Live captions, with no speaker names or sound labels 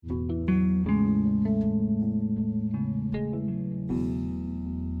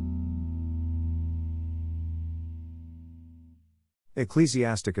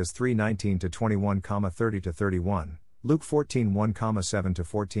Ecclesiasticus 3:19-21, 30-31, Luke 14:1,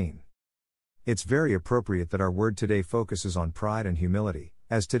 7-14. It's very appropriate that our word today focuses on pride and humility,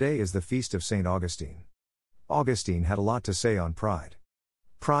 as today is the feast of St. Augustine. Augustine had a lot to say on pride.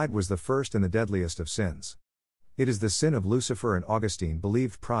 Pride was the first and the deadliest of sins. It is the sin of Lucifer, and Augustine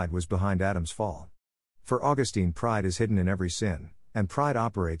believed pride was behind Adam's fall. For Augustine, pride is hidden in every sin, and pride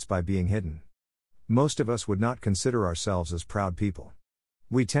operates by being hidden. Most of us would not consider ourselves as proud people.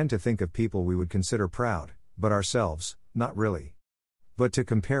 We tend to think of people we would consider proud, but ourselves, not really. But to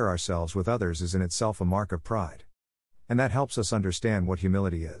compare ourselves with others is in itself a mark of pride. And that helps us understand what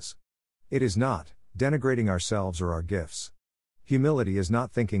humility is. It is not denigrating ourselves or our gifts. Humility is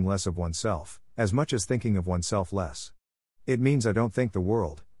not thinking less of oneself, as much as thinking of oneself less. It means I don't think the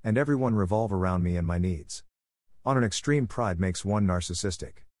world and everyone revolve around me and my needs. On an extreme, pride makes one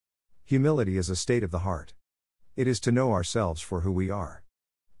narcissistic. Humility is a state of the heart. It is to know ourselves for who we are.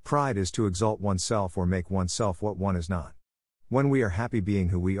 Pride is to exalt oneself or make oneself what one is not. When we are happy being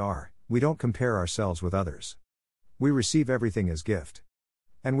who we are, we don't compare ourselves with others. We receive everything as gift.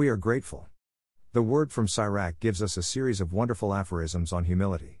 And we are grateful. The word from Sirach gives us a series of wonderful aphorisms on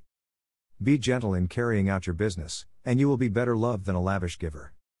humility. Be gentle in carrying out your business, and you will be better loved than a lavish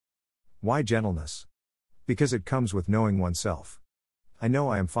giver. Why gentleness? Because it comes with knowing oneself. I know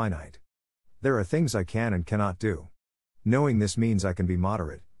I am finite. There are things I can and cannot do. Knowing this means I can be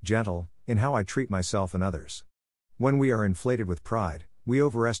moderate, gentle, in how I treat myself and others. When we are inflated with pride, we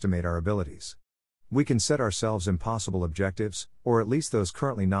overestimate our abilities. We can set ourselves impossible objectives, or at least those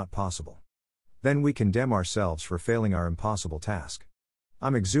currently not possible. Then we condemn ourselves for failing our impossible task.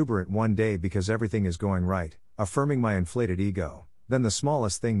 I'm exuberant one day because everything is going right, affirming my inflated ego, then the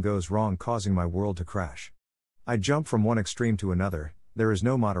smallest thing goes wrong, causing my world to crash. I jump from one extreme to another. There is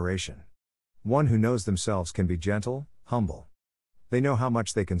no moderation. One who knows themselves can be gentle, humble. They know how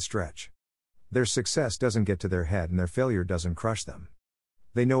much they can stretch. Their success doesn't get to their head and their failure doesn't crush them.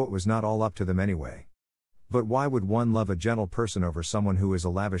 They know it was not all up to them anyway. But why would one love a gentle person over someone who is a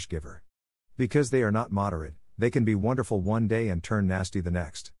lavish giver? Because they are not moderate. They can be wonderful one day and turn nasty the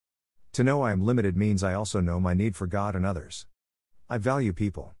next. To know I am limited means I also know my need for God and others. I value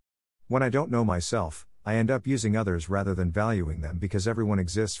people. When I don't know myself, I end up using others rather than valuing them because everyone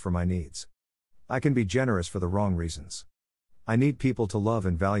exists for my needs. I can be generous for the wrong reasons. I need people to love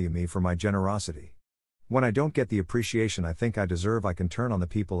and value me for my generosity. When I don't get the appreciation I think I deserve, I can turn on the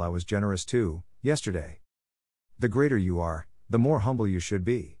people I was generous to yesterday. The greater you are, the more humble you should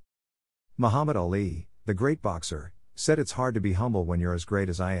be. Muhammad Ali, the great boxer, said it's hard to be humble when you're as great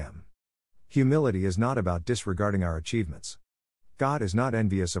as I am. Humility is not about disregarding our achievements. God is not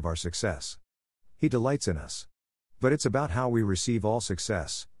envious of our success. He delights in us. But it's about how we receive all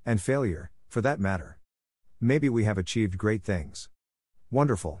success, and failure, for that matter. Maybe we have achieved great things.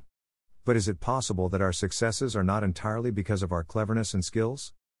 Wonderful. But is it possible that our successes are not entirely because of our cleverness and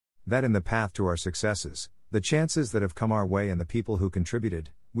skills? That in the path to our successes, the chances that have come our way and the people who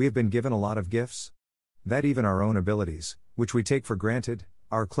contributed, we have been given a lot of gifts? That even our own abilities, which we take for granted,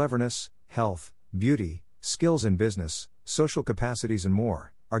 our cleverness, health, beauty, skills in business, social capacities and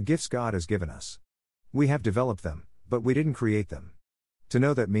more, are gifts God has given us. We have developed them, but we didn't create them. To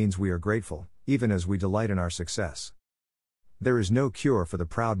know that means we are grateful, even as we delight in our success. There is no cure for the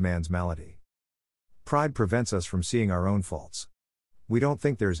proud man's malady. Pride prevents us from seeing our own faults. We don't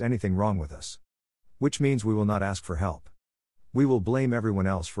think there's anything wrong with us. Which means we will not ask for help. We will blame everyone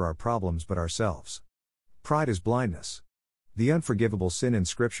else for our problems but ourselves. Pride is blindness. The unforgivable sin in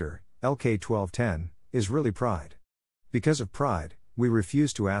Scripture, LK 12:10, is really pride. Because of pride, we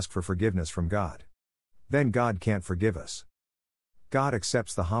refuse to ask for forgiveness from God. Then God can't forgive us. God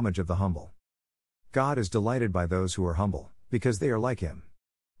accepts the homage of the humble. God is delighted by those who are humble, because they are like Him.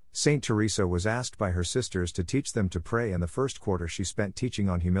 Saint Teresa was asked by her sisters to teach them to pray, and the first quarter she spent teaching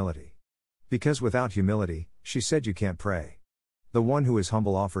on humility. Because without humility, she said, you can't pray. The one who is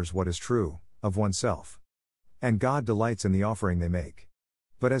humble offers what is true, of oneself. And God delights in the offering they make.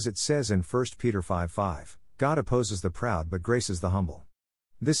 But as it says in 1 Peter 5:5, God opposes the proud but graces the humble.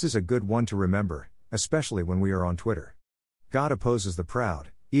 This is a good one to remember, especially when we are on Twitter. God opposes the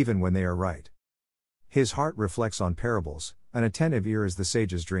proud, even when they are right. His heart reflects on parables, an attentive ear is the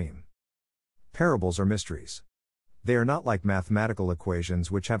sage's dream. Parables are mysteries. They are not like mathematical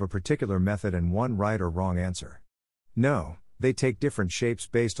equations which have a particular method and one right or wrong answer. No, they take different shapes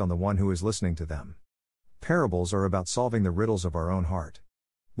based on the one who is listening to them. Parables are about solving the riddles of our own heart.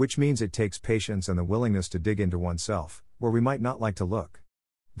 Which means it takes patience and the willingness to dig into oneself, where we might not like to look.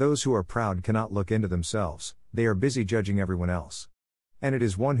 Those who are proud cannot look into themselves, they are busy judging everyone else. And it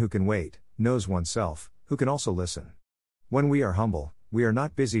is one who can wait, knows oneself, who can also listen. When we are humble, we are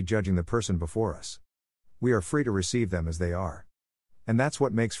not busy judging the person before us. We are free to receive them as they are. And that's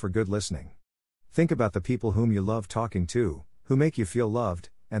what makes for good listening. Think about the people whom you love talking to, who make you feel loved,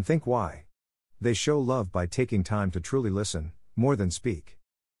 and think why. They show love by taking time to truly listen, more than speak.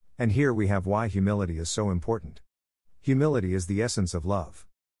 And here we have why humility is so important. Humility is the essence of love.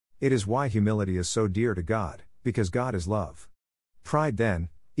 It is why humility is so dear to God, because God is love. Pride, then,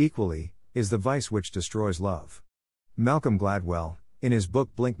 equally, is the vice which destroys love. Malcolm Gladwell, in his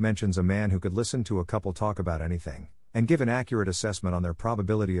book Blink, mentions a man who could listen to a couple talk about anything, and give an accurate assessment on their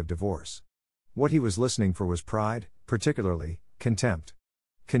probability of divorce. What he was listening for was pride, particularly contempt.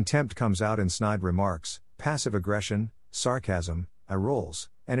 Contempt comes out in snide remarks, passive aggression, sarcasm, eye rolls,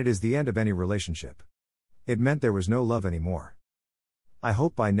 and it is the end of any relationship. It meant there was no love anymore. I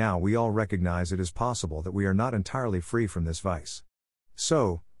hope by now we all recognize it is possible that we are not entirely free from this vice.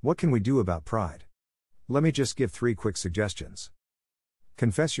 So, what can we do about pride? Let me just give 3 quick suggestions.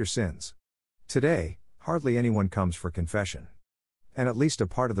 Confess your sins. Today, hardly anyone comes for confession. And at least a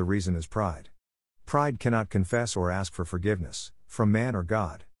part of the reason is pride. Pride cannot confess or ask for forgiveness, from man or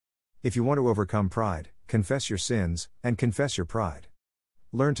God. If you want to overcome pride, confess your sins, and confess your pride.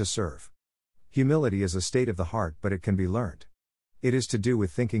 Learn to serve. Humility is a state of the heart, but it can be learned. It is to do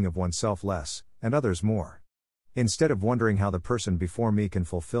with thinking of oneself less, and others more. Instead of wondering how the person before me can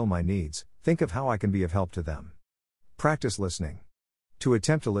fulfill my needs, think of how I can be of help to them. Practice listening. To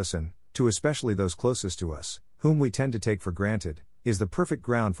attempt to listen, to especially those closest to us, whom we tend to take for granted, is the perfect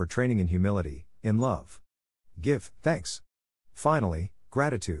ground for training in humility, in love. Give thanks. Finally,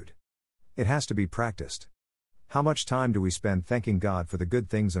 gratitude. It has to be practiced. How much time do we spend thanking God for the good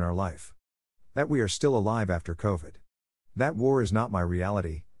things in our life? That we are still alive after COVID. That war is not my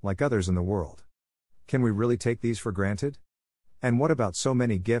reality, like others in the world. Can we really take these for granted? And what about so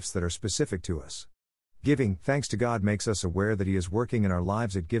many gifts that are specific to us? Giving thanks to God makes us aware that He is working in our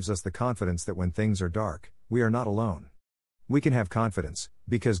lives. It gives us the confidence that when things are dark, we are not alone. We can have confidence,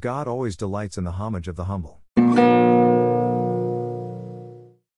 because God always delights in the homage of the humble.